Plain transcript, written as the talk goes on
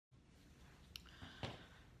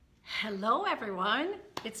Hello everyone,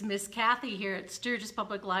 it's Miss Kathy here at Sturgis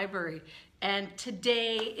Public Library, and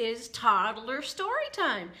today is Toddler Story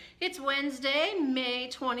Time. It's Wednesday, May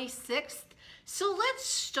 26th, so let's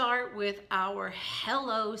start with our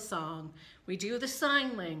hello song. We do the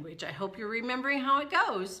sign language. I hope you're remembering how it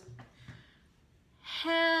goes.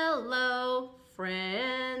 Hello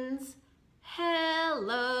friends,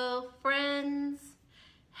 hello friends,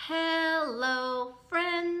 hello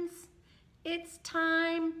friends. It's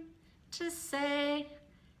time to say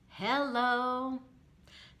hello.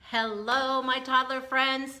 Hello, my toddler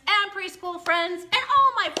friends and preschool friends and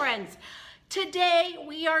all my friends. Today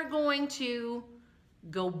we are going to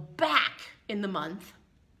go back in the month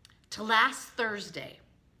to last Thursday.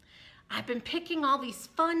 I've been picking all these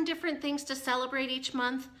fun different things to celebrate each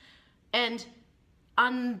month, and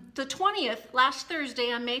on the 20th, last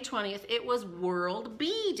Thursday on May 20th, it was World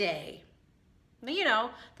Bee Day. You know,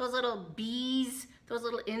 those little bees, those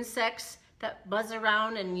little insects that buzz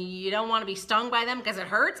around and you don't want to be stung by them because it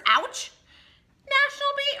hurts. Ouch! National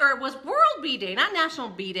Bee, or it was World Bee Day, not National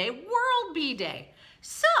Bee Day, World Bee Day.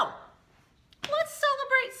 So, let's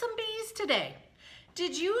celebrate some bees today.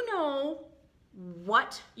 Did you know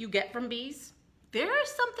what you get from bees? There is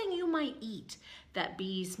something you might eat that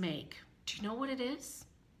bees make. Do you know what it is?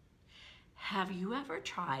 Have you ever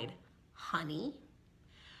tried honey?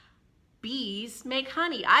 Bees make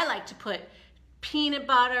honey. I like to put peanut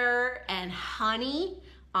butter and honey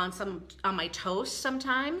on my toast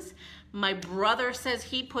sometimes. My brother says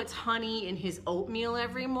he puts honey in his oatmeal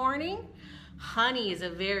every morning. Honey is a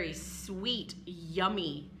very sweet,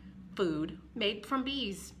 yummy food made from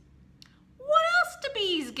bees. What else do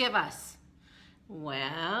bees give us?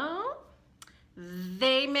 Well,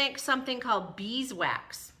 they make something called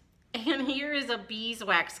beeswax. And here is a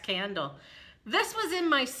beeswax candle. This was in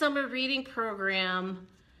my summer reading program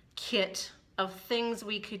kit of things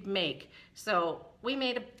we could make. So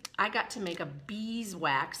I got to make a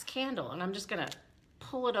beeswax candle, and I'm just gonna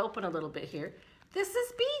pull it open a little bit here. This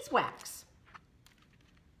is beeswax.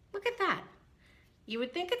 Look at that. You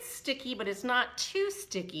would think it's sticky, but it's not too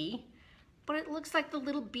sticky, but it looks like the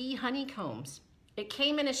little bee honeycombs. It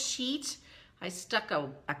came in a sheet. I stuck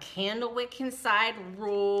a candle wick inside,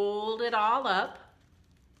 rolled it all up,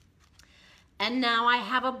 and now I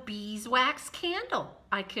have a beeswax candle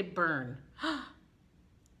I could burn.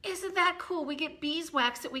 Isn't that cool? We get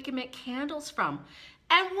beeswax that we can make candles from.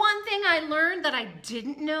 And one thing I learned that I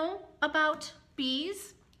didn't know about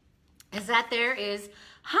bees is that there is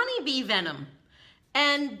honeybee venom.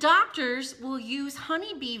 And doctors will use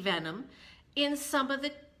honeybee venom in some of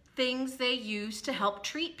the things they use to help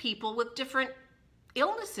treat people with different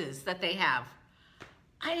illnesses that they have.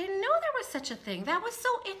 I didn't know there was such a thing. That was so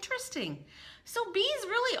interesting. So bees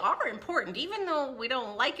really are important. Even though we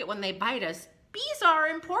don't like it when they bite us, bees are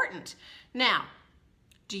important. Now,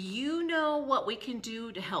 do you know what we can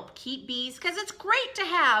do to help keep bees? Because it's great to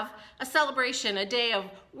have a celebration, a day of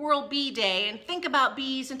World Bee Day, and think about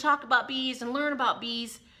bees and talk about bees and learn about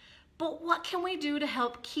bees. But what can we do to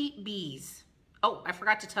help keep bees? Oh, I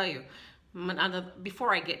forgot to tell you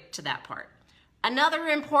before I get to that part. Another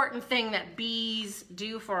important thing that bees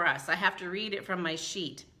do for us, I have to read it from my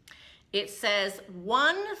sheet. It says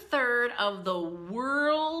 1/3 of the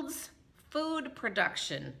world's food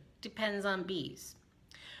production depends on bees.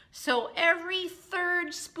 So every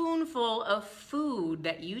third spoonful of food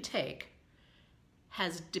that you take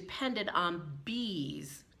has depended on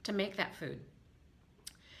bees to make that food.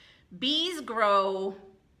 Bees grow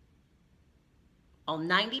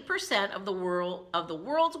 90% of the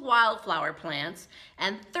world's wildflower plants,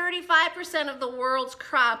 and 35% of the world's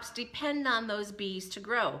crops depend on those bees to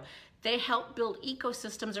grow. They help build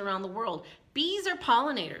ecosystems around the world. Bees are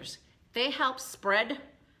pollinators. They help spread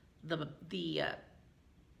the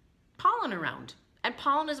pollen around, and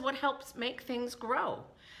pollen is what helps make things grow.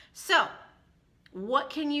 So, what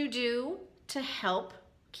can you do to help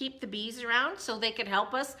keep the bees around so they can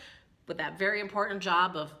help us with that very important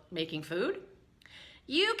job of making food?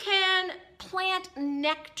 You can plant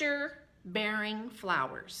nectar-bearing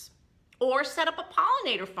flowers or set up a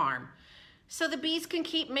pollinator farm so the bees can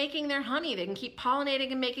keep making their honey. They can keep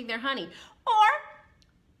pollinating and making their honey. Or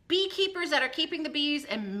beekeepers that are keeping the bees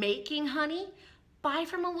and making honey, buy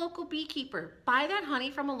from a local beekeeper. Buy that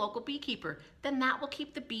honey from a local beekeeper. Then that will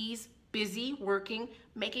keep the bees busy working,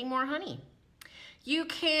 making more honey. You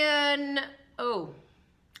can,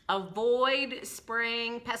 avoid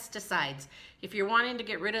spraying pesticides. If you're wanting to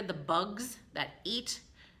get rid of the bugs that eat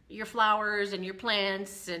your flowers and your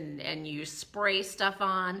plants and you spray stuff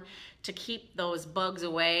on to keep those bugs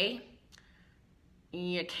away,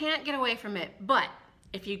 you can't get away from it. But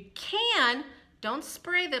if you can, Don't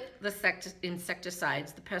spray the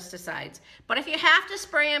insecticides, the pesticides. But if you have to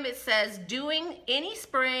spray them, it says doing any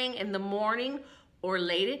spraying in the morning or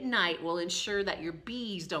late at night will ensure that your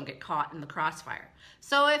bees don't get caught in the crossfire.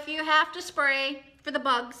 So if you have to spray for the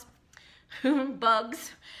bugs,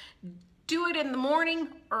 do it in the morning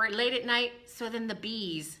or late at night so then the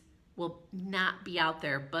bees will not be out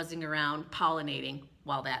there buzzing around pollinating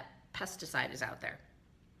while that pesticide is out there.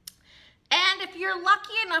 And if you're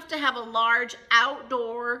lucky enough to have a large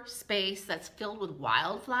outdoor space that's filled with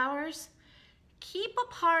wildflowers, keep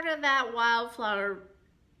a part of that wildflower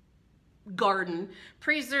garden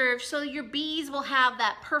preserved so your bees will have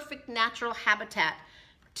that perfect natural habitat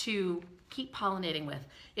to keep pollinating with.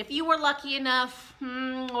 If you were lucky enough,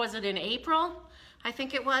 was it in April? I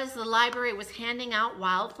think it was, the library was handing out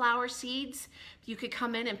wildflower seeds. You could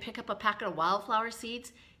come in and pick up a packet of wildflower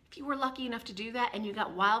seeds. If you were lucky enough to do that and you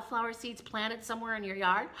got wildflower seeds planted somewhere in your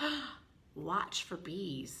yard, watch for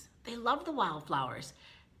bees. They love the wildflowers.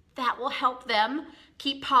 That will help them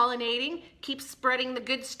keep pollinating, keep spreading the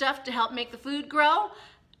good stuff to help make the food grow,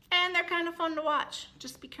 and they're kind of fun to watch.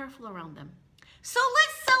 Just be careful around them. So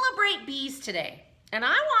let's celebrate bees today. And I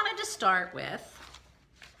wanted to start with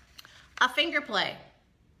a finger play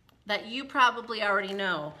that you probably already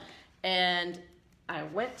know. And I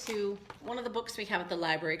went to one of the books we have at the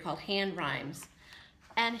library called Hand Rhymes.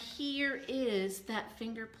 And here is that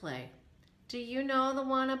finger play. Do you know the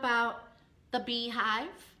one about the beehive?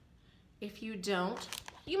 If you don't,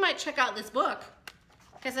 you might check out this book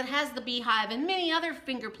because it has the beehive and many other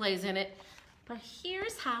finger plays in it. But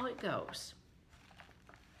here's how it goes.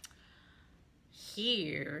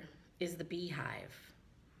 Here is the beehive.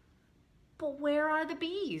 But where are the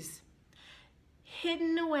bees?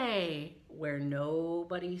 Hidden away where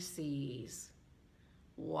nobody sees.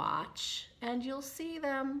 Watch and you'll see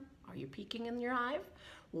them. Are you peeking in your hive?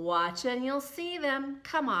 Watch and you'll see them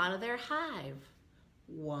come out of their hive.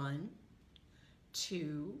 1,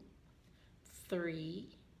 2, 3,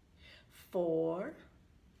 4,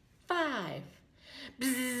 5.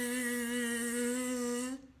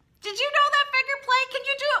 Bzzz. Did you know that finger play? Can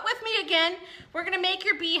you do it with me again? We're gonna make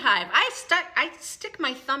your beehive. I stick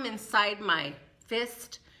my thumb inside my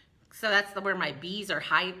fist, so that's where my bees are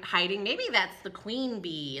hiding. Maybe that's the queen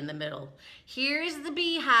bee in the middle. Here's the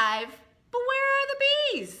beehive, but where are the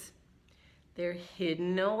bees? They're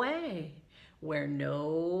hidden away where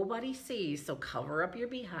nobody sees, so cover up your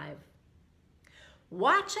beehive.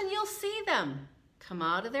 Watch and you'll see them come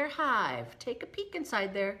out of their hive. Take a peek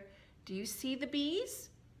inside there. Do you see the bees?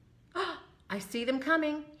 I see them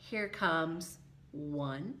coming. Here comes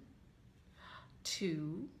 1,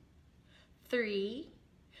 2, 3,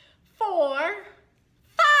 4,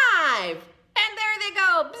 5. And there they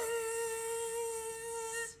go.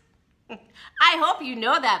 Bzzz. I hope you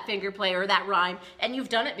know that finger play or that rhyme and you've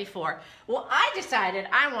done it before. Well, I decided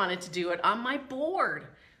I wanted to do it on my board.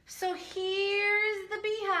 So here's the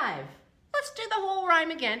beehive. Let's do the whole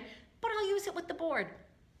rhyme again, but I'll use it with the board.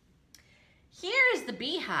 Here is the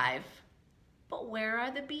beehive, but where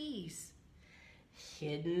are the bees?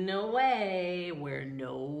 Hidden away where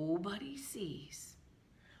nobody sees.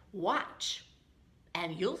 Watch,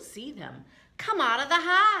 and you'll see them come out of the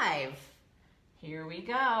hive. Here we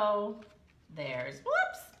go. There's,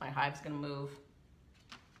 whoops, my hive's gonna move.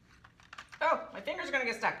 Oh, my fingers are gonna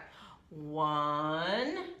get stuck.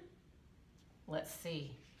 1, let's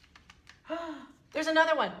see. There's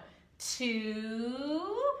another one.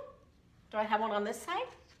 2, do I have one on this side?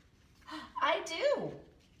 I do.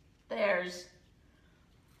 There's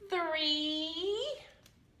 3.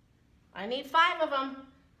 I need 5 of them.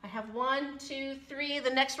 I have 1, 2, 3. The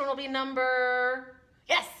next one will be number,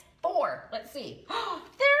 yes, 4. Let's see.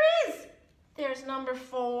 There is. There's number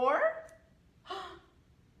 4.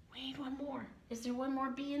 We need one more. Is there one more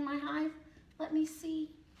bee in my hive? Let me see.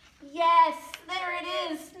 Yes, there it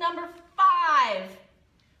is. Number 5.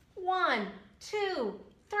 1, 2,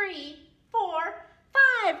 3, 4,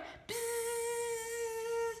 5. Bzzz.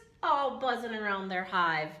 All buzzing around their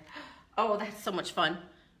hive. Oh, that's so much fun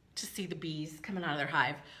to see the bees coming out of their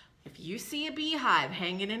hive. If you see a beehive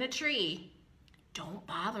hanging in a tree, don't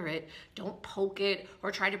bother it. Don't poke it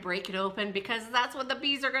or try to break it open because that's when the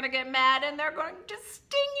bees are going to get mad and they're going to sting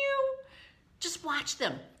you. Just watch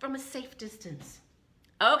them from a safe distance.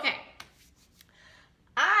 Okay.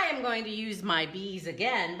 I am going to use my bees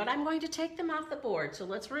again, but I'm going to take them off the board. So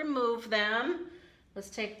let's remove them. Let's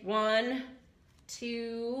take 1,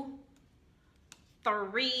 2,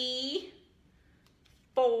 3,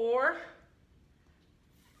 4,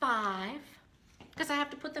 5, because I have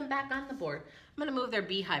to put them back on the board. I'm going to move their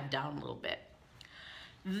beehive down a little bit.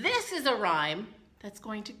 This is a rhyme that's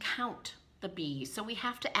going to count the bees. So we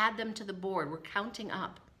have to add them to the board. We're counting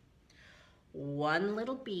up. One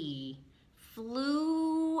little bee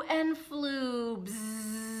flew and flew.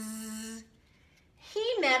 Bzzz.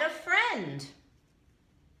 He met a friend.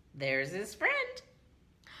 There's his friend.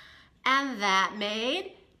 And that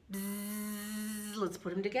made bzzz. Let's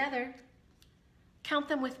put them together. Count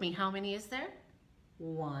them with me. How many is there?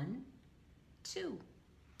 1, 2.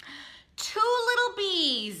 2 little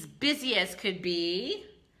bees, busy as could be.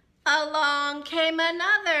 Along came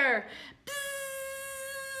another.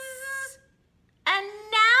 Bzzz. And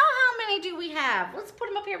now how many do we have? Let's put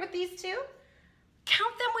them up here with these two.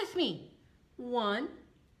 Count them with me. 1,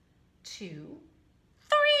 2,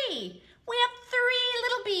 3. We have 3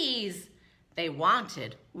 little bees. They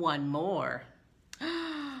wanted one more.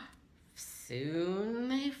 Soon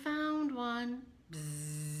they found one.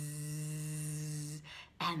 Bzzz.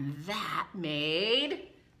 And that made,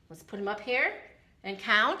 let's put them up here and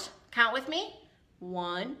count. Count with me.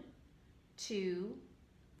 1, 2,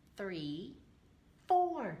 3,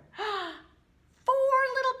 4. 4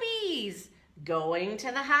 little bees going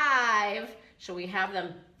to the hive. Shall we have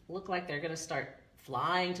them look like they're gonna start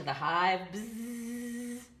flying to the hive?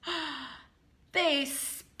 Bzzz. They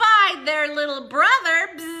spied their little brother.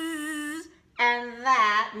 Bzzz. And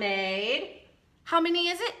that made, how many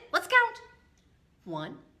is it? Let's count.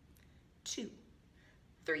 1, 2,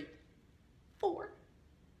 3, 4,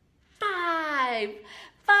 5.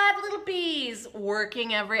 5 little bees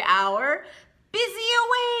working every hour. Busy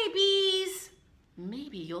away, bees.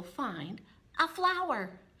 Maybe you'll find a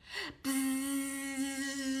flower.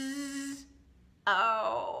 Bzzz.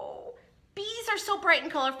 Oh, bees are so bright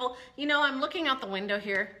and colorful. You know, I'm looking out the window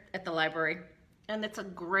here at the library, and it's a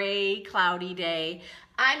gray, cloudy day.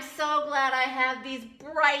 I'm so glad I have these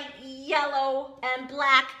bright yellow and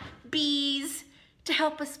black bees to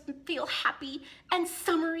help us feel happy and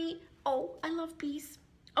summery. Oh, I love bees.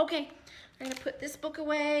 Okay, I'm gonna put this book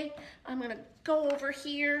away. I'm gonna go over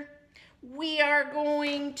here. We are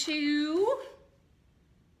going to,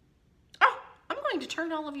 I'm going to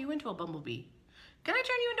turn all of you into a bumblebee. Can I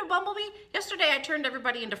turn you into a bumblebee? Yesterday I turned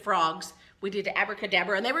everybody into frogs. We did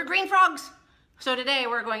abracadabra and they were green frogs. So today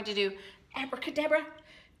we're going to do abracadabra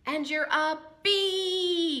and you're a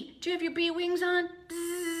bee. Do you have your bee wings on?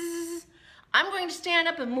 Bzzz. I'm going to stand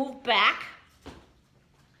up and move back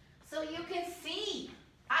so you can see.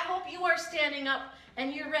 I hope you are standing up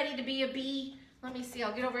and you're ready to be a bee. Let me see,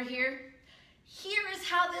 I'll get over here. Here is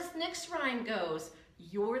how this next rhyme goes.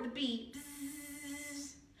 You're the bee.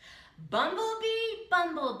 Bzzz. Bumblebee,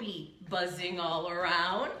 bumblebee, buzzing all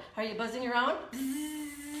around. Are you buzzing around?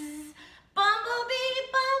 Bzzz. Bumblebee,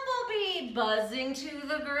 bumblebee, buzzing to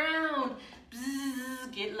the ground.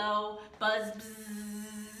 Bzzz. Get low, buzz,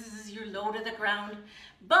 bzzz. You're low to the ground.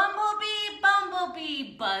 Bumblebee,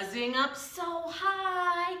 bumblebee, buzzing up so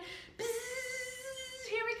high. Bzzz.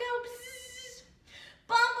 Here we go. Bzzz.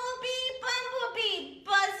 Bumblebee, bumblebee,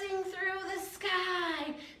 buzzing through the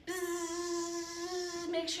sky. Bzzz.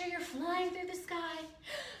 Make sure you're flying through the sky.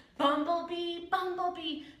 Bumblebee,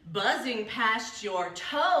 bumblebee, buzzing past your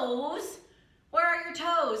toes. Where are your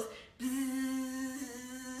toes? Bzzz.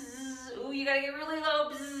 Ooh, you gotta get really low.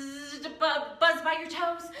 Bzzz, to buzz by your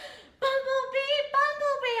toes. Bumblebee,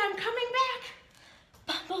 bumblebee, I'm coming back.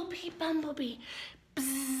 Bumblebee, bumblebee,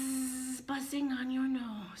 bzzz, buzzing on your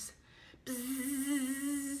nose.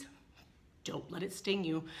 Bzzz. Don't let it sting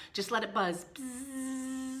you. Just let it buzz.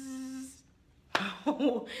 Bzzz.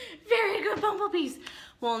 Oh, very good, bumblebees.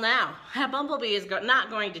 Well, now, that bumblebee is not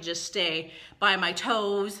going to just stay by my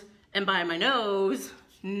toes and by my nose.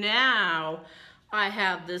 Now, I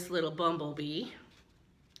have this little bumblebee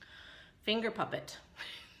finger puppet.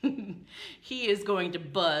 He is going to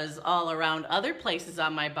buzz all around other places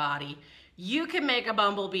on my body. You can make a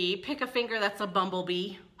bumblebee. Pick a finger that's a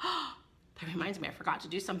bumblebee. That reminds me, I forgot to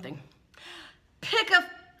do something. Pick a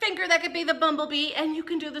finger that could be the bumblebee, and you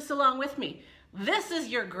can do this along with me. This is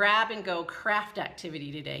your grab and go craft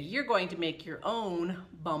activity today. You're going to make your own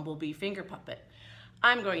bumblebee finger puppet.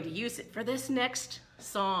 I'm going to use it for this next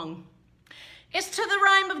song. It's to the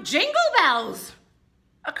rhyme of Jingle Bells,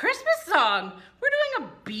 a Christmas song. We're doing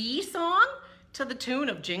a bee song to the tune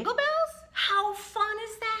of Jingle Bells? How fun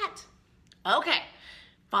is that? Okay,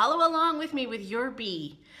 follow along with me with your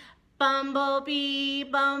bee. Bumblebee,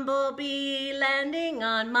 bumblebee, landing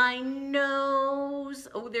on my nose.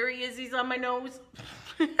 Oh, there he is, he's on my nose.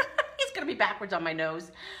 He's gonna be backwards on my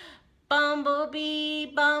nose.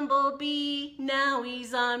 Bumblebee, bumblebee, now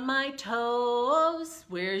he's on my toes.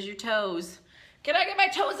 Where's your toes? Can I get my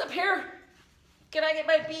toes up here? Can I get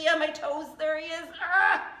my bee on my toes? There he is.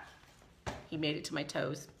 Ah! He made it to my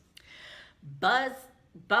toes. Buzz,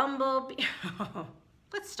 Bumblebee.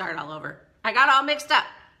 Let's start all over. I got all mixed up.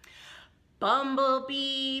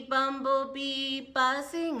 Bumblebee, bumblebee,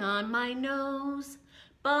 buzzing on my nose.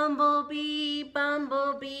 Bumblebee,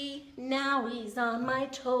 bumblebee, now he's on my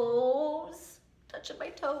toes. Touching my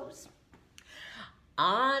toes.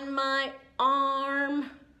 On my arm.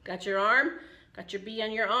 Got your arm? Got your bee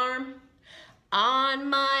on your arm? On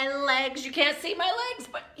my legs. You can't see my legs,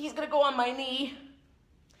 but he's gonna go on my knee.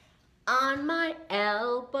 On my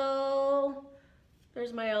elbow.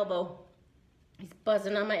 There's my elbow. He's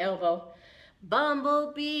buzzing on my elbow.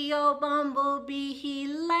 Bumblebee, oh bumblebee, he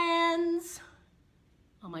lands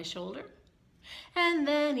on my shoulder. And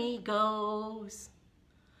then he goes.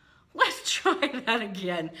 Let's try that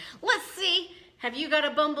again. Let's see. Have you got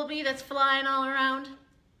a bumblebee that's flying all around?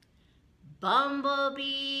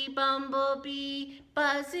 Bumblebee, bumblebee,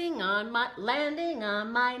 buzzing on my, landing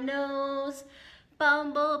on my nose.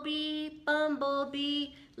 Bumblebee,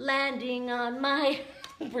 bumblebee, landing on my,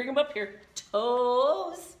 bring him up here,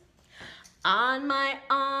 toes. On my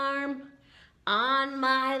arm, on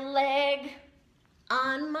my leg,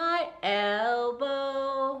 on my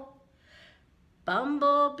elbow.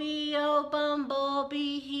 Bumblebee, oh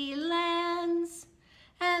bumblebee, he lands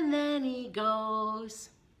and then he goes.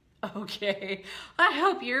 Okay, I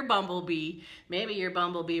hope your bumblebee, maybe your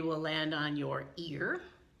bumblebee will land on your ear.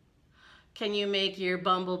 Can you make your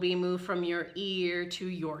bumblebee move from your ear to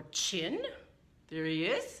your chin? There he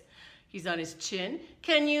is. He's on his chin.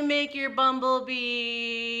 Can you make your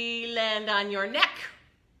bumblebee land on your neck?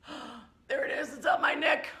 There it is, it's on my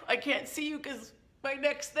neck. I can't see you because my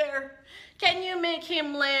neck's there. Can you make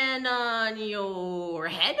him land on your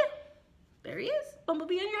head? There he is,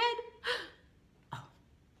 bumblebee on your head. Oh.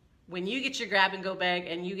 When you get your grab and go bag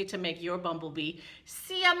and you get to make your bumblebee,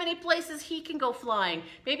 see how many places he can go flying.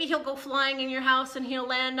 Maybe he'll go flying in your house and he'll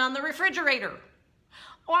land on the refrigerator.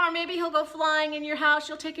 Or maybe he'll go flying in your house,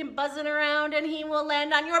 you'll take him buzzing around and he will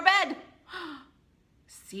land on your bed.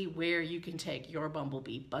 See where you can take your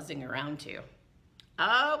bumblebee buzzing around to.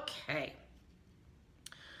 Okay.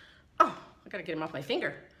 Oh, I gotta get him off my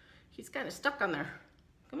finger. He's kind of stuck on there.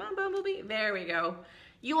 Come on, bumblebee. There we go.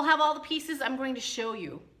 You will have all the pieces. I'm going to show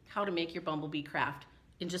you how to make your bumblebee craft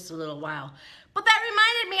in just a little while. But that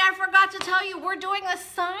reminded me, I forgot to tell you, we're doing a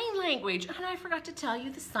sign language. And I forgot to tell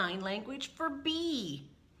you the sign language for bee.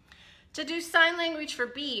 To do sign language for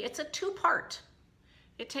bee, it's a two-part.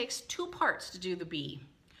 It takes two parts to do the bee.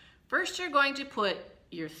 First, you're going to put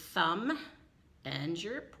your thumb and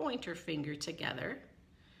your pointer finger together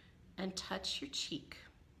and touch your cheek.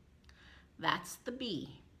 That's the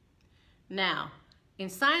bee. Now, in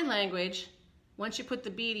sign language, once you put the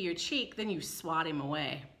bee to your cheek, then you swat him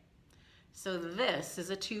away. So this is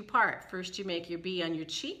a two-part. First, you make your bee on your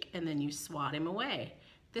cheek, and then you swat him away.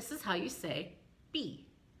 This is how you say bee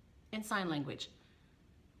in sign language.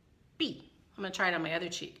 Bee. I'm gonna try it on my other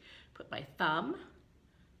cheek. Put my thumb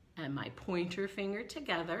and my pointer finger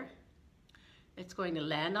together. It's going to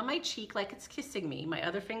land on my cheek like it's kissing me. My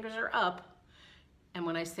other fingers are up. And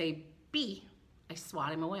when I say bee, I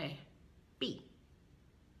swat him away. Bee.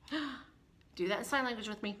 Do that in sign language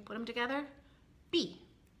with me. Put them together. Bee.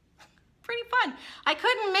 Pretty fun. I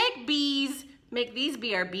couldn't make bees, make these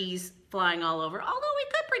be our bees flying all over. Although we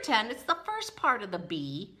could pretend it's the first part of the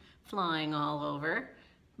bee flying all over.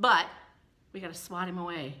 But we gotta swat him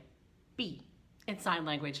away. Bee in sign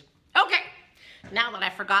language. Okay, now that I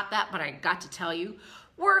forgot that, but I got to tell you,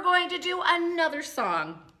 we're going to do another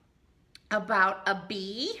song about a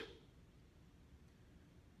bee.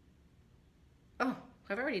 Oh,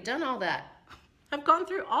 I've already done all that. I've gone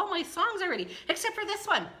through all my songs already, except for this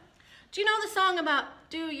one. Do you know the song about,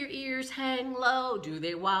 do your ears hang low, do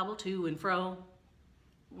they wobble to and fro?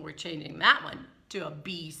 We're changing that one to a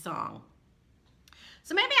bee song.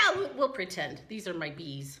 So maybe we'll pretend these are my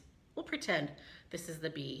bees. We'll pretend this is the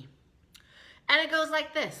bee. And it goes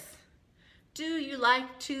like this. Do you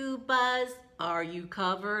like to buzz? Are you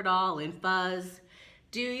covered all in fuzz?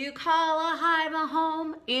 Do you call a hive a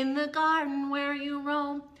home in the garden where you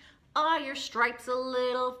roam? Are your stripes a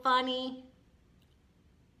little funny?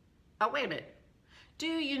 Oh, wait a minute. Do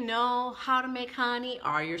you know how to make honey?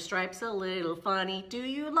 Are your stripes a little funny? Do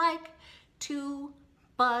you like to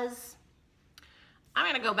buzz? I'm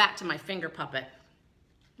gonna go back to my finger puppet.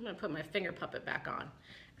 I'm gonna put my finger puppet back on.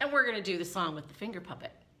 And we're gonna do the song with the finger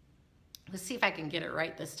puppet. Let's see if I can get it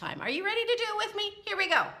right this time. Are you ready to do it with me? Here we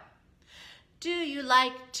go. Do you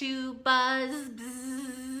like to buzz?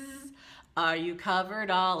 Bzz. Are you covered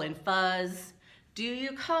all in fuzz? Do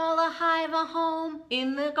you call a hive a home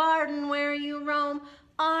in the garden where you roam?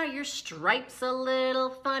 Are your stripes a little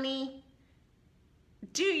funny?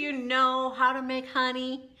 Do you know how to make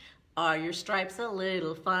honey? Are your stripes a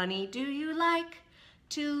little funny? Do you like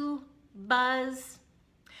to buzz?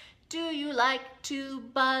 Do you like to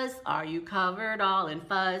buzz? Are you covered all in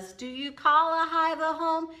fuzz? Do you call a hive a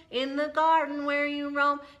home in the garden where you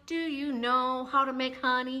roam? Do you know how to make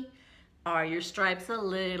honey? Are your stripes a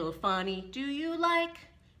little funny? Do you like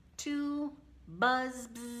to buzz?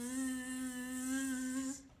 Bzz?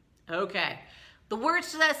 Okay. The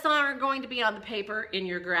words to that song are going to be on the paper in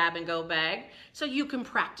your grab and go bag, so you can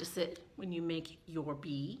practice it when you make your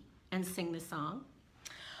bee and sing the song.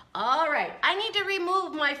 All right, I need to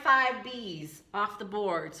remove my 5 bees off the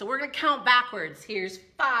board, so we're gonna count backwards. Here's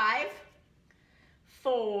 5,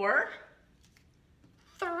 4,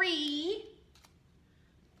 3,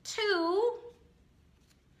 2,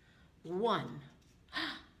 1.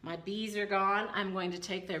 My bees are gone. I'm going to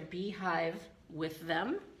take their beehive with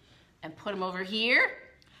them and put them over here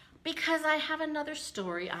because I have another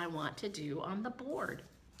story I want to do on the board.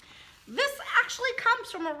 This actually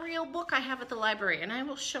comes from a real book I have at the library, and I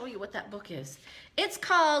will show you what that book is. It's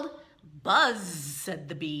called Buzz, Said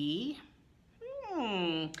the Bee.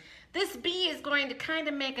 This bee is going to kind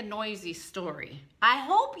of make a noisy story. I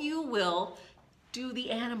hope you will do the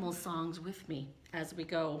animal songs with me as we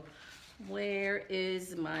go. Where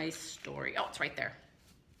is my story? Oh, it's right there.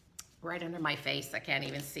 Right under my face. I can't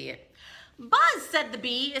even see it. Buzz, Said the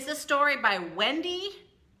Bee is a story by Wendy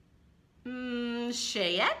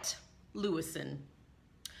Cheyette Lewison.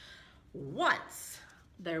 Once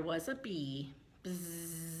there was a bee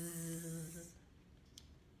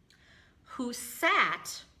who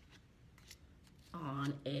sat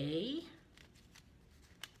on a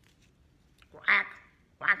quack,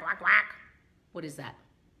 quack, quack, quack. What is that?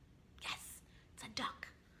 Yes, it's a duck.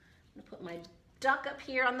 I'm gonna put my duck up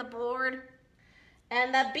here on the board,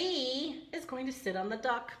 and the bee is going to sit on the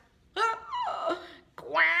duck.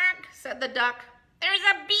 Quack, said the duck. There's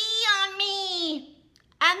a bee on me.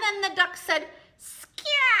 And then the duck said,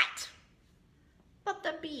 scat. But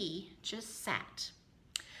the bee just sat.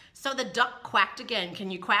 So the duck quacked again. Can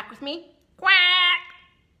you quack with me? Quack.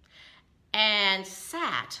 And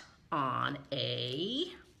sat on a,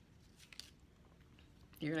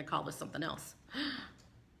 you're gonna call this something else.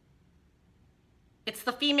 It's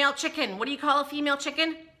the female chicken. What do you call a female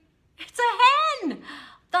chicken? It's a hen.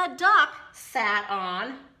 The duck sat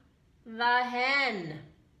on the hen.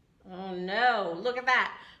 Oh no, look at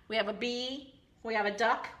that. We have a bee, we have a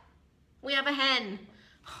duck, we have a hen.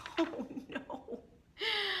 Oh no.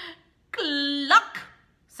 Cluck,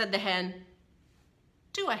 said the hen.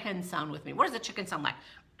 Do a hen sound with me. What does a chicken sound like?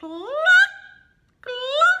 Cluck,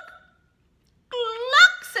 cluck,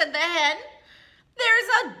 cluck, said the hen. There's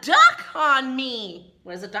a duck on me.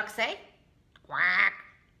 What does a duck say? Quack.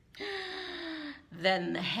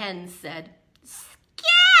 Then the hen said, scat!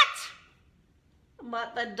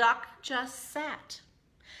 But the duck just sat.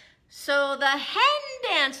 So the hen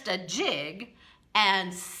danced a jig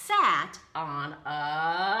and sat on a,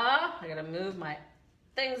 I gotta move my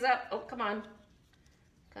things up. Oh, come on.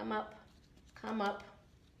 Come up, come up.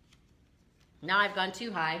 Now I've gone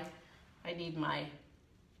too high. I need my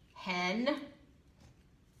hen.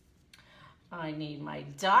 I need my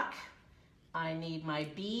duck. I need my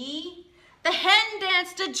bee. The hen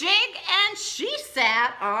danced a jig and she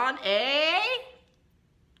sat on a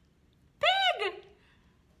pig.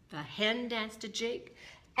 The hen danced a jig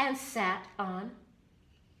and sat on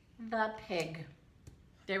the pig.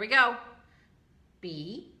 There we go.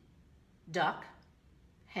 Bee, duck,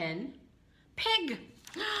 hen, pig.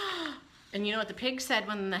 And you know what the pig said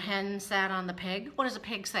when the hen sat on the pig? What does a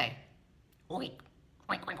pig say? Oink,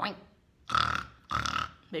 oink, oink, oink.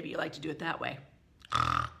 Maybe you like to do it that way.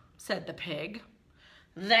 Said the pig.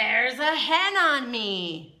 There's a hen on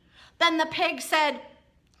me. Then the pig said,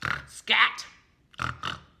 scat.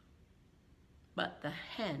 But the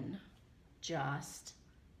hen just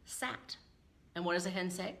sat. And what does a hen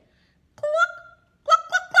say? Cluck, cluck,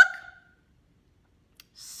 cluck, cluck.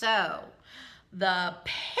 So the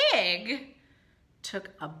pig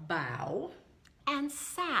took a bow and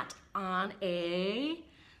sat on a,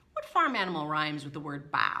 what farm animal rhymes with the word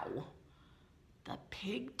bow? The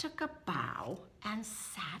pig took a bow and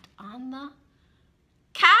sat on the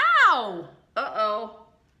cow. Uh-oh,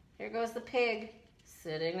 here goes the pig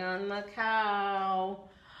sitting on the cow.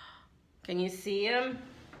 Can you see him?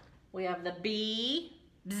 We have the bee,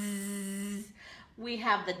 bzzz. We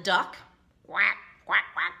have the duck, quack, quack,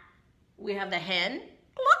 quack. We have the hen,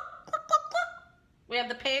 cluck, cluck, cluck, cluck. We have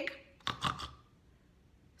the pig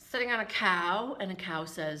sitting on a cow, and the cow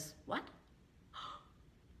says, what?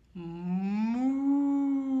 Moo,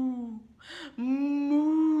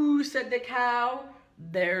 moo, said the cow.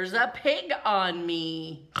 There's a pig on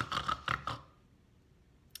me.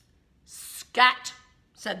 Scat,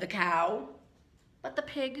 said the cow, but the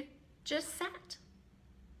pig just sat.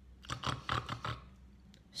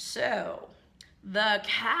 So the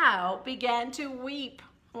cow began to weep.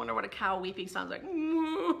 I wonder what a cow weeping sounds like.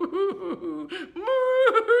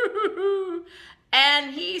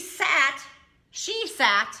 And she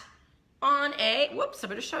sat on a, whoops, I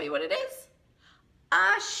better show you what it is.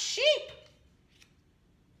 A sheep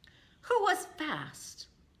who was fast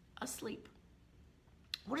asleep.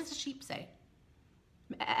 What does a sheep say?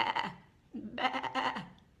 Bah, bah.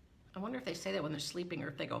 I wonder if they say that when they're sleeping or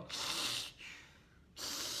if they go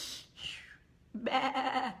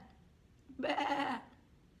bah, bah.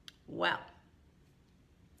 Well,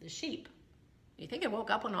 the sheep, you think it woke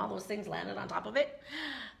up when all those things landed on top of it?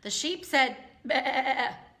 The sheep said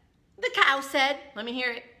bah. The cow said, let me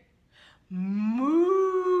hear it,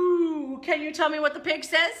 moo. Can you tell me what the pig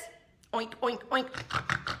says? Oink, oink, oink.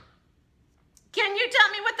 Can you tell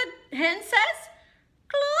me what the hen says?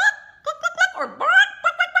 Cluck, cluck, cluck, cluck, or bark,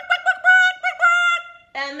 quack, quack, quack, quack, quack, quack, quack.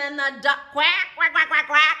 And then the duck quack, quack, quack, quack,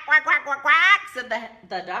 quack, quack, quack, quack, quack, said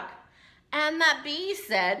the duck. And the bee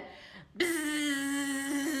said, bzzz.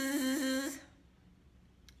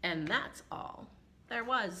 And that's all there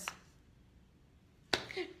was.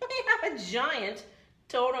 We have a giant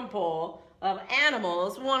totem pole of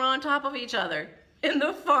animals, one on top of each other in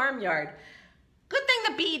the farmyard. Good thing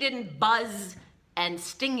the bee didn't buzz and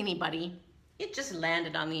sting anybody. It just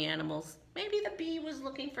landed on the animals. Maybe the bee was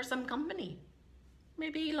looking for some company.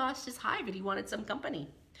 Maybe he lost his hive and he wanted some company.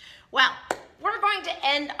 Well, we're going to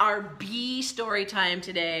end our bee story time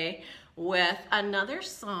today with another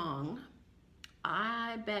song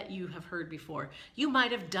I bet you have heard before. You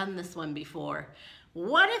might have done this one before.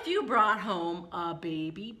 What if you brought home a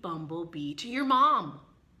baby bumblebee to your mom?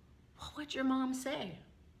 What would your mom say?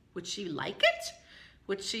 Would she like it?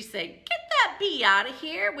 Would she say, get that bee out of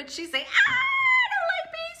here? Would she say, I don't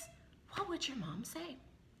like bees? What would your mom say?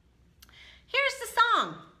 Here's the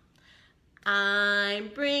song. I'm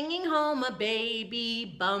bringing home a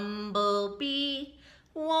baby bumblebee.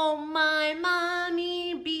 Won't my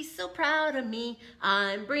mommy be so proud of me?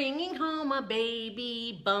 I'm bringing home a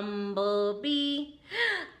baby bumblebee.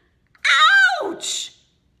 Ouch!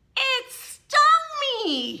 It stung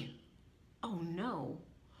me! Oh no,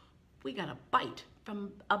 we got a bite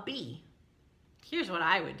from a bee. Here's what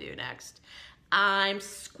I would do next. I'm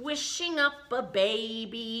squishing up a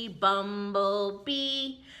baby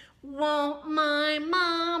bumblebee. Won't my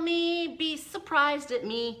mommy be surprised at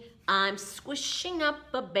me? I'm squishing up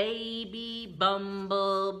a baby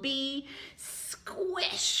bumblebee.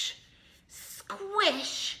 Squish,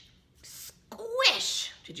 squish,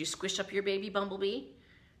 squish. Did you squish up your baby bumblebee?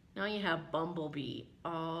 Now you have bumblebee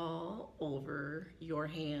all over your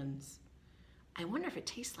hands. I wonder if it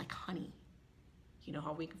tastes like honey. You know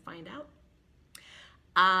how we can find out?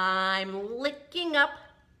 I'm licking up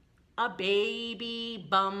a baby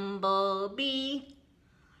bumblebee.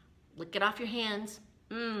 Lick it off your hands.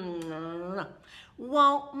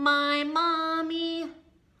 Won't my mommy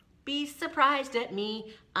be surprised at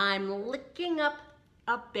me? I'm licking up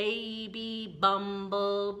a baby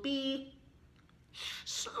bumblebee.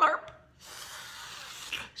 Slurp,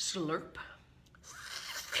 slurp,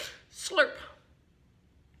 slurp.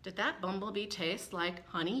 Did that bumblebee taste like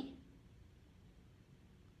honey?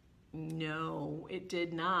 No, it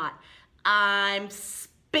did not. I'm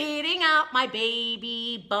spitting out my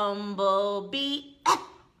baby bumblebee.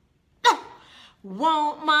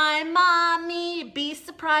 Won't my mommy be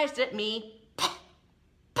surprised at me?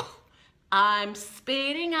 I'm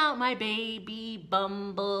spitting out my baby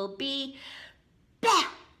bumblebee. Bah,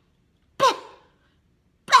 bah,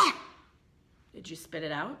 bah. Did you spit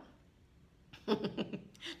it out?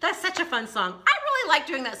 That's such a fun song. I really like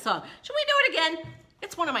doing that song. Should we do it again?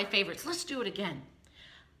 It's one of my favorites. Let's do it again.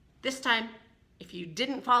 This time, if you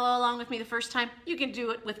didn't follow along with me the first time, you can do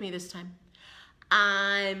it with me this time.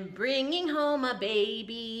 I'm bringing home a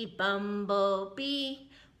baby bumblebee.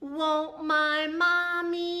 Won't my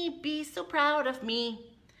mommy be so proud of me?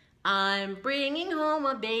 I'm bringing home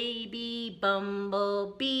a baby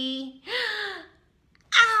bumblebee.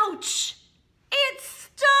 Ouch! It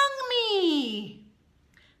stung me!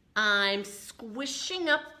 I'm squishing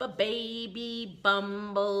up a baby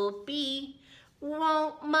bumblebee.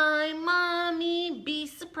 Won't my mommy be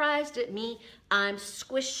surprised at me? I'm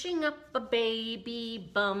squishing up a baby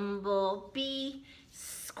bumblebee.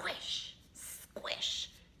 Squish, squish,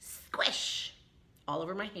 squish. All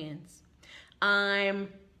over my hands.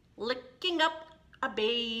 I'm licking up a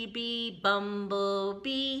baby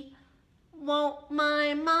bumblebee. Won't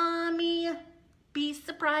my mommy be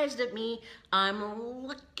surprised at me. I'm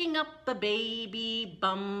looking up a baby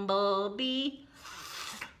bumblebee.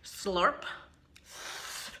 Slurp,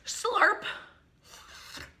 slurp,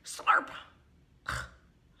 slurp.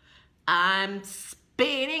 I'm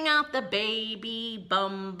spitting out the baby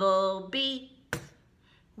bumblebee.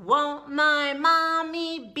 Won't my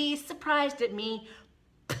mommy be surprised at me?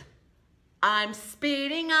 I'm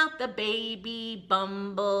spitting out the baby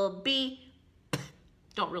bumblebee.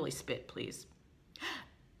 Don't really spit, please.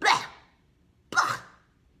 Blah, blah,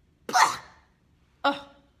 blah. Oh,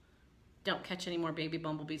 don't catch any more baby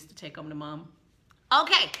bumblebees to take home to mom.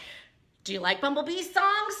 Okay, do you like bumblebee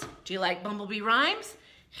songs? Do you like bumblebee rhymes?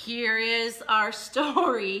 Here is our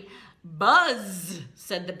story. Buzz,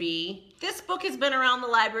 said the bee. This book has been around the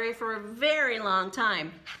library for a very long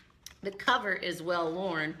time. The cover is well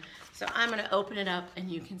worn, so I'm going to open it up and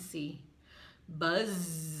you can see.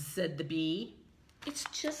 Buzz, said the bee. It's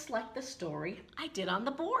just like the story I did on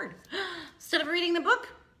the board. Instead of reading the book,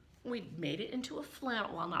 we made it into a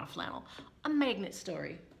flannel, well, not a flannel, a magnet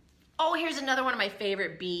story. Oh, here's another one of my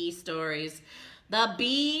favorite bee stories. The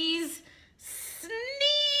bees sneeze.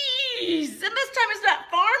 And this time it's not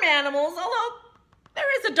farm animals, although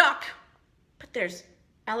there is a duck. But there's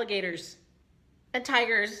alligators and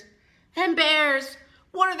tigers and bears.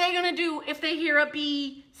 What are they gonna do if they hear a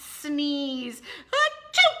bee sneeze?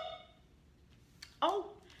 Achoo!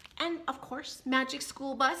 Oh, and of course, magic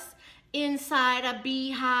school bus inside a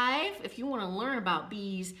beehive. If you wanna learn about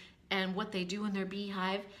bees and what they do in their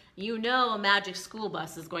beehive, you know a magic school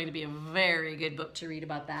bus is going to be a very good book to read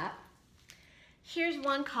about that. Here's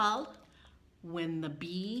one called When the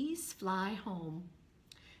Bees Fly Home.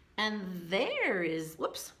 And there is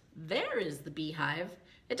the beehive.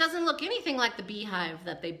 It doesn't look anything like the beehive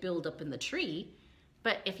that they build up in the tree,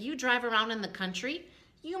 but if you drive around in the country,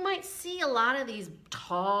 you might see a lot of these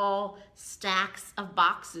tall stacks of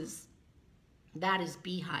boxes. That is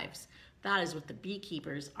beehives. That is what the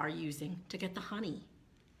beekeepers are using to get the honey.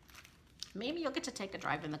 Maybe you'll get to take a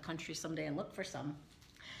drive in the country someday and look for some.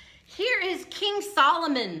 Here is King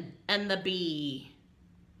Solomon and the bee.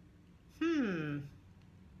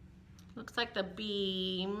 Looks like the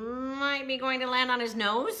bee might be going to land on his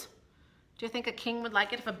nose. Do you think a king would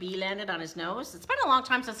like it if a bee landed on his nose? It's been a long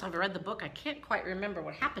time since I've read the book. I can't quite remember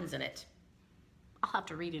what happens in it. I'll have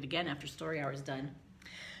to read it again after story hour is done.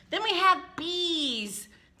 Then we have bees,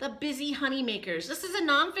 the busy honey makers. This is a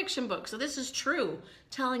nonfiction book, so this is true,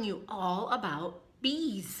 telling you all about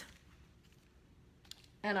bees.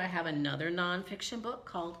 And I have another nonfiction book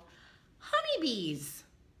called Honeybees.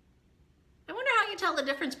 I wonder how you tell the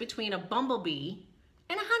difference between a bumblebee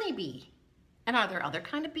and a honeybee. And are there other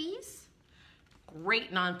kind of bees?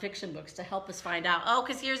 Great nonfiction books to help us find out. Oh,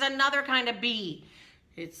 because here's another kind of bee.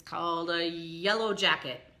 It's called a yellow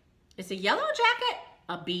jacket. Is a yellow jacket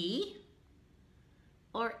a bee?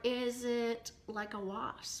 Or is it like a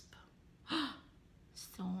wasp?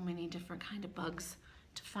 So many different kind of bugs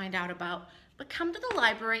to find out about. But come to the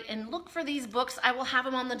library and look for these books. I will have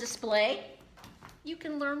them on the display. You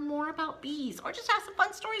can learn more about bees or just have some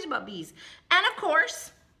fun stories about bees. And of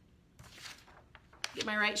course, get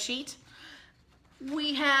my right sheet,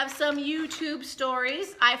 we have some YouTube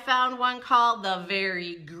stories. I found one called The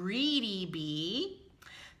Very Greedy Bee.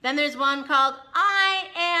 Then there's one called I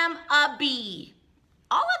Am a Bee.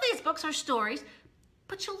 All of these books are stories,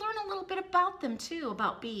 but you'll learn a little bit about them too,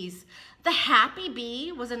 about bees. The Happy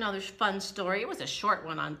Bee was another fun story. It was a short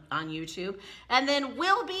one on YouTube. And then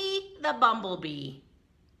Wilby the Bumblebee.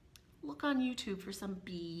 Look on YouTube for some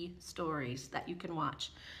bee stories that you can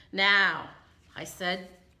watch. Now, I said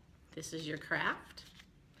this is your craft.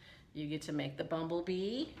 You get to make the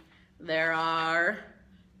bumblebee. There are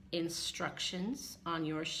instructions on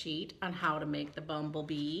your sheet on how to make the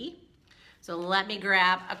bumblebee. So let me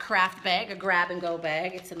grab a craft bag, a grab and go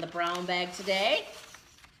bag. It's in the brown bag today.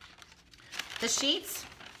 The sheets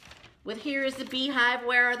with here is the beehive,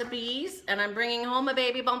 where are the bees? And I'm bringing home a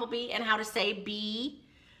baby bumblebee and how to say bee,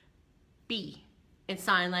 bee in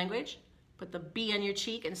sign language. Put the bee on your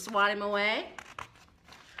cheek and swat him away.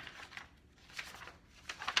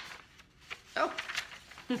 Oh,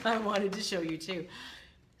 I wanted to show you too.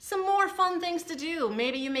 Some more fun things to do.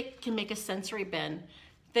 Maybe you can make a sensory bin.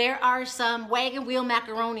 There are some wagon wheel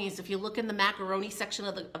macaronis. If you look in the macaroni section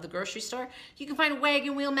of the grocery store, you can find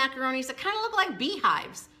wagon wheel macaronis that kind of look like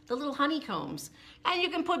beehives, the little honeycombs. And you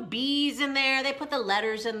can put bees in there. They put the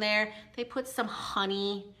letters in there. They put some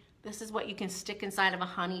honey. This is what you can stick inside of a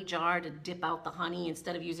honey jar to dip out the honey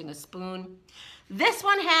instead of using a spoon. This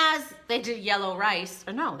one has, they did yellow rice.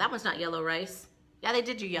 Or no, that one's not yellow rice. Yeah, they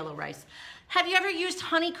did do yellow rice. Have you ever used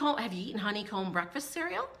honeycomb? Have you eaten honeycomb breakfast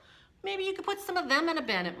cereal? maybe you could put some of them in a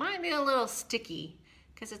bin. It might be a little sticky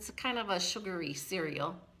because it's a kind of a sugary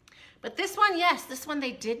cereal. But this one, yes, this one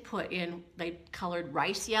they did put in, they colored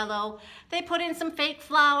rice yellow. They put in some fake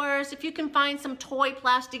flowers. If you can find some toy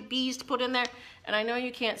plastic bees to put in there, and I know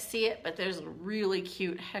you can't see it, but there's a really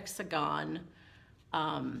cute hexagon,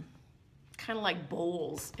 kind of like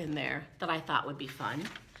bowls in there that I thought would be fun.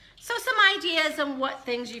 So some ideas on what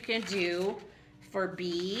things you can do for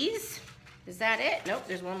bees. Is that it? Nope,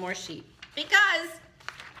 there's one more sheet. Because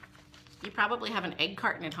you probably have an egg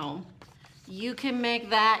carton at home. You can make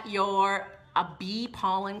that a bee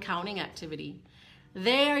pollen counting activity.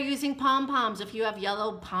 They are using pom-poms. If you have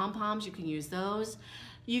yellow pom-poms, you can use those.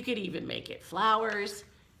 You could even make it flowers.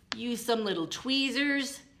 Use some little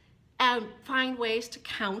tweezers and find ways to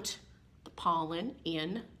count the pollen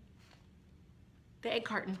in the egg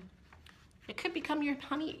carton. It could become your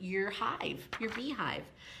honey, your hive, your beehive.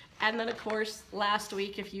 And then of course, last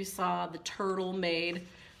week, if you saw the turtle made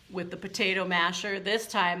with the potato masher, this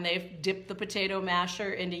time they've dipped the potato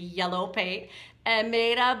masher into yellow paint and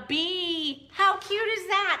made a bee. How cute is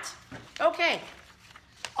that? Okay,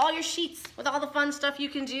 all your sheets with all the fun stuff you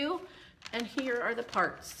can do. And here are the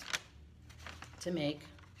parts to make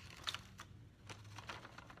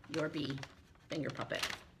your bee finger puppet.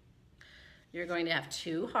 You're going to have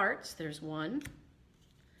 2 hearts. There's 1,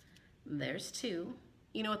 there's 2.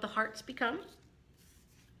 You know what the hearts become?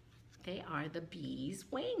 They are the bee's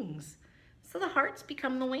wings. So the hearts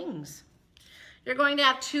become the wings. You're going to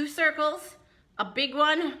have 2 circles, a big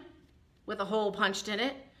one with a hole punched in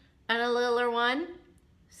it, and a littler one.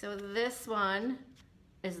 So this one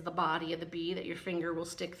is the body of the bee that your finger will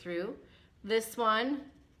stick through. This one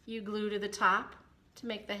you glue to the top to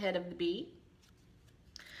make the head of the bee.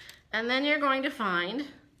 And then you're going to find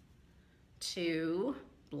 2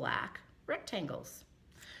 black rectangles.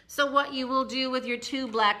 So what you will do with your 2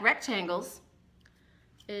 black rectangles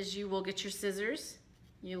is you will get your scissors,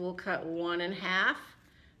 you will cut 1 in half,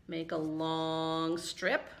 make a long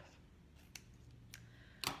strip.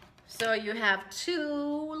 So you have 2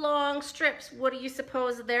 long strips. What do you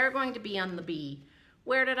suppose they're going to be on the bee?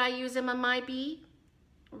 Where did I use them on my bee?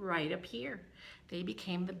 Right up here. They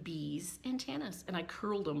became the bee's antennas, and I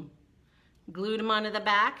curled them, glued them onto the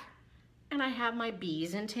back, and I have my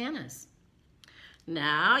bee's antennas.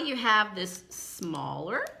 Now you have this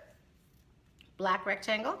smaller black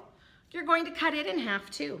rectangle. You're going to cut it in half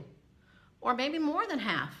too, or maybe more than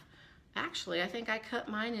half. Actually, I think I cut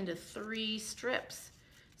mine into 3 strips.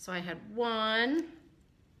 So I had 1,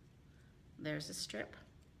 there's a strip.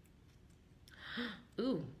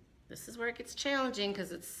 Ooh, this is where it gets challenging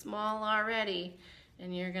because it's small already.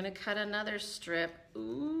 And you're gonna cut another strip.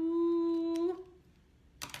 Ooh,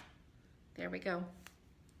 there we go.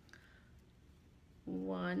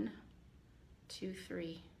 1, 2,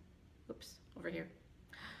 3. Oops, over here.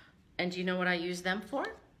 And do you know what I use them for?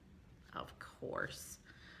 Of course,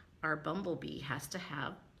 our bumblebee has to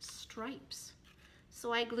have stripes.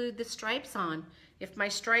 So I glued the stripes on. If my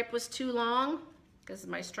stripe was too long, because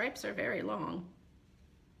my stripes are very long,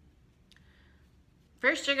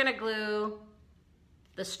 first you're gonna glue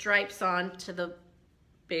the stripes on to the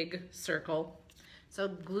big circle. So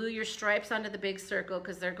glue your stripes onto the big circle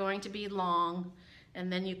because they're going to be long,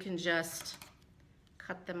 and then you can just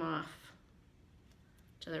cut them off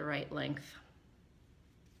to the right length.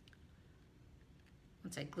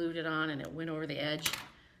 Once I glued it on and it went over the edge,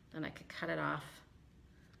 then I could cut it off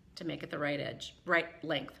to make it the right edge, right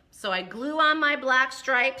length. So I glue on my black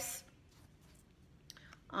stripes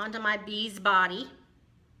onto my bee's body.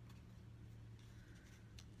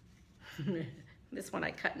 This one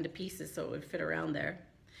I cut into pieces so it would fit around there.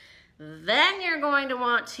 Then you're going to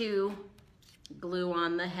want to glue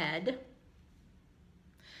on the head.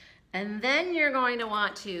 And then you're going to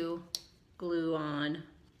want to glue on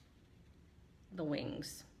the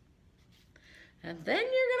wings. And then you're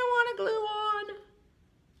going to want to glue on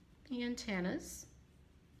the antennas.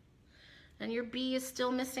 And your bee is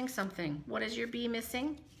still missing something. What is your bee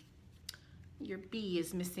missing? Your bee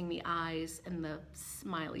is missing the eyes and the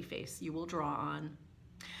smiley face you will draw on.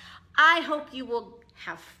 I hope you will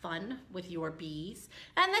have fun with your bees.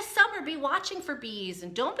 And this summer, be watching for bees.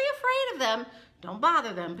 And don't be afraid of them. Don't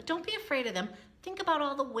bother them, but don't be afraid of them. Think about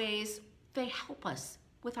all the ways they help us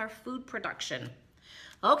with our food production.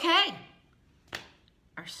 Okay,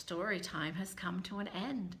 our story time has come to an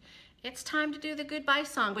end. It's time to do the goodbye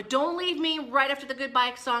song, but don't leave me right after the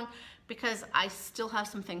goodbye song because I still have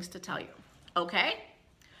some things to tell you. Okay,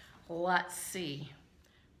 let's see.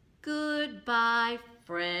 Goodbye,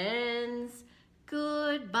 friends.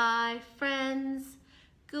 Goodbye, friends.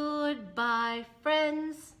 Goodbye,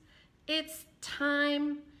 friends. It's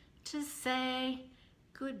time to say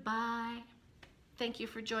goodbye. Thank you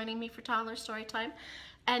for joining me for Toddler Storytime.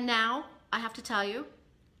 And now I have to tell you,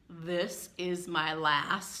 this is my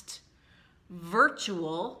last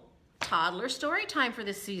virtual Toddler Storytime for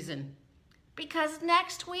this season, because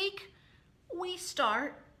next week we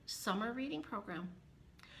start summer reading program.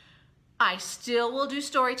 I still will do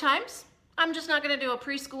story times. I'm just not going to do a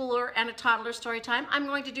preschooler and a toddler story time. I'm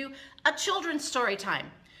going to do a children's story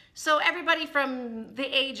time. So everybody from the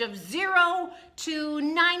age of 0 to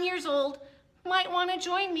 9 years old might want to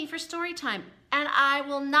join me for story time. And I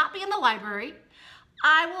will not be in the library.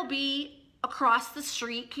 I will be across the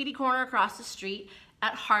street, kitty corner across the street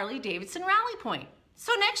at Harley-Davidson Rally Point.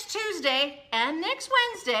 So next Tuesday and next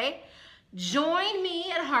Wednesday, join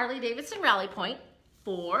me at Harley-Davidson Rally Point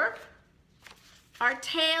for our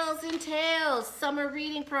Tales and Tales summer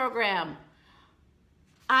reading program.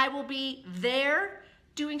 I will be there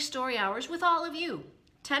doing story hours with all of you.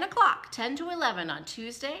 10 o'clock, 10 to 11 on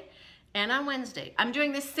Tuesday and on Wednesday. I'm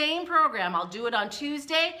doing the same program. I'll do it on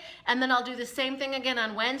Tuesday, and then I'll do the same thing again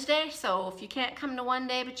on Wednesday. So if you can't come to one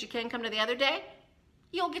day, but you can come to the other day,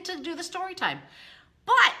 you'll get to do the story time.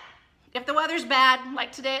 But if the weather's bad,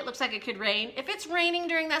 like today, it looks like it could rain. If it's raining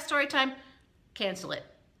during that story time, cancel it.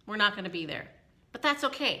 We're not going to be there. But that's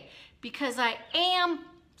okay, because I am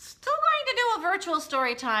still going to do a virtual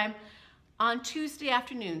story time on Tuesday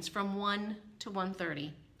afternoons from 1 to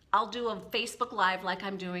 1:30. I'll do a Facebook Live like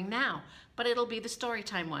I'm doing now, but it'll be the story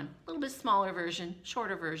time one. A little bit smaller version,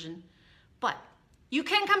 shorter version. But you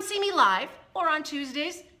can come see me live, or on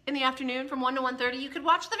Tuesdays in the afternoon from 1 to 1:30, you could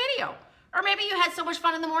watch the video. Or maybe you had so much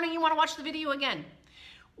fun in the morning you want to watch the video again.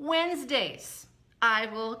 Wednesdays, I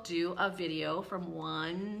will do a video from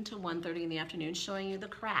 1 to 1:30 in the afternoon showing you the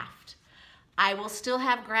craft. I will still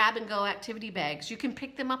have grab and go activity bags. You can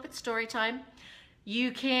pick them up at story time.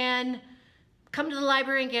 You can come to the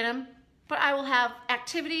library and get them, but I will have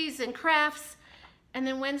activities and crafts. And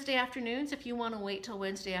then Wednesday afternoons, if you want to wait till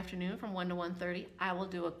Wednesday afternoon from 1 to 1:30, I will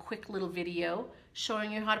do a quick little video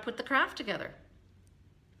showing you how to put the craft together.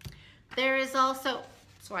 There is also,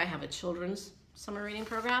 so I have a children's summer reading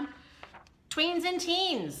program, tweens and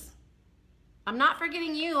teens. I'm not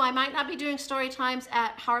forgetting you. I might not be doing story times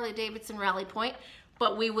at Harley-Davidson Rally Point,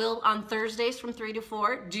 but we will on Thursdays from 3 to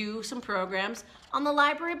 4 do some programs on the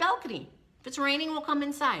library balcony. If it's raining, we'll come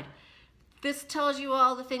inside. This tells you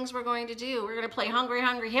all the things we're going to do. We're going to play Hungry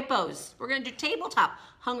Hungry Hippos. We're going to do tabletop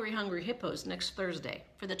Hungry Hungry Hippos next Thursday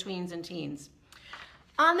for the tweens and teens.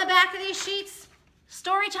 On the back of these sheets,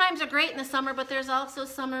 story times are great in the summer, but there's also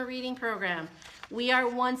summer reading program. We are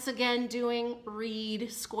once again doing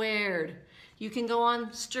Read Squared. You can go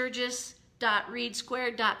on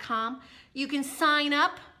sturgis.readsquared.com. You can sign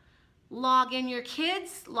up, log in your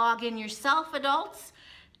kids, log in yourself, adults,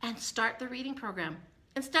 and start the reading program.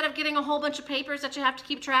 Instead of getting a whole bunch of papers that you have to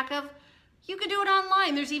keep track of, you can do it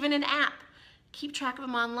online. There's even an app. Keep track of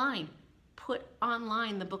them online. Put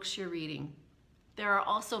online the books you're reading. There are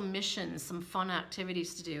also missions, some fun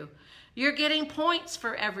activities to do. You're getting points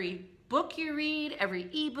for every book you read,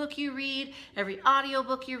 every ebook you read, every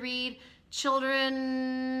audiobook you read.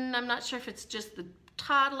 Children, I'm not sure if it's just the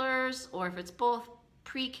toddlers or if it's both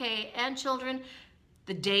pre-K and children.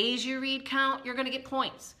 The days you read count, you're going to get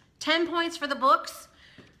points. 10 points for the books,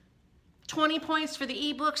 20 points for the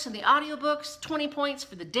ebooks and the audiobooks, 20 points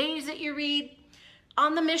for the days that you read.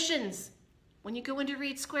 On the missions, when you go into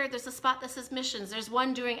Read Squared, there's a spot that says missions. There's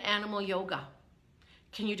one doing animal yoga.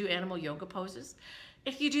 Can you do animal yoga poses?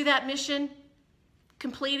 If you do that mission,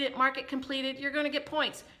 complete it, mark it completed, you're going to get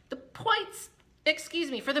points. The points,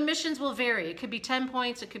 for the missions will vary. It could be 10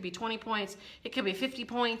 points, it could be 20 points, it could be 50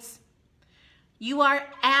 points. You are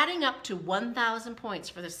adding up to 1,000 points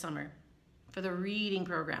for this summer for the reading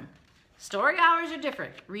program. Story hours are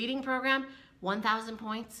different. Reading program, 1,000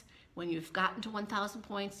 points. When you've gotten to 1,000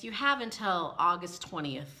 points, you have until August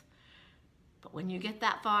 20th. But when you get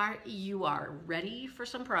that far, you are ready for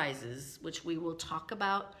some prizes, which we will talk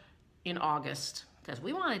about in August, because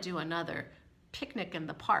we want to do another picnic in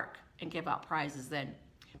the park and give out prizes then.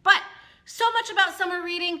 But so much about summer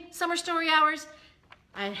reading, summer story hours.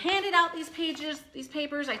 I handed out these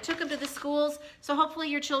papers, I took them to the schools, so hopefully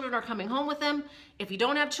your children are coming home with them. If you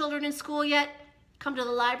don't have children in school yet, come to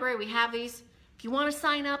the library, we have these. If you want to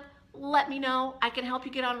sign up, let me know. I can help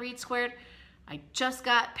you get on Read Squared. I just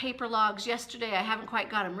got paper logs yesterday. I haven't quite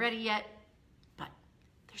got them ready yet, but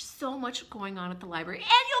there's so much going on at the library,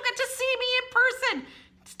 and you'll get to see me in person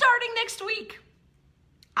starting next week.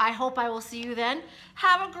 I hope I will see you then.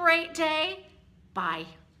 Have a great day. Bye.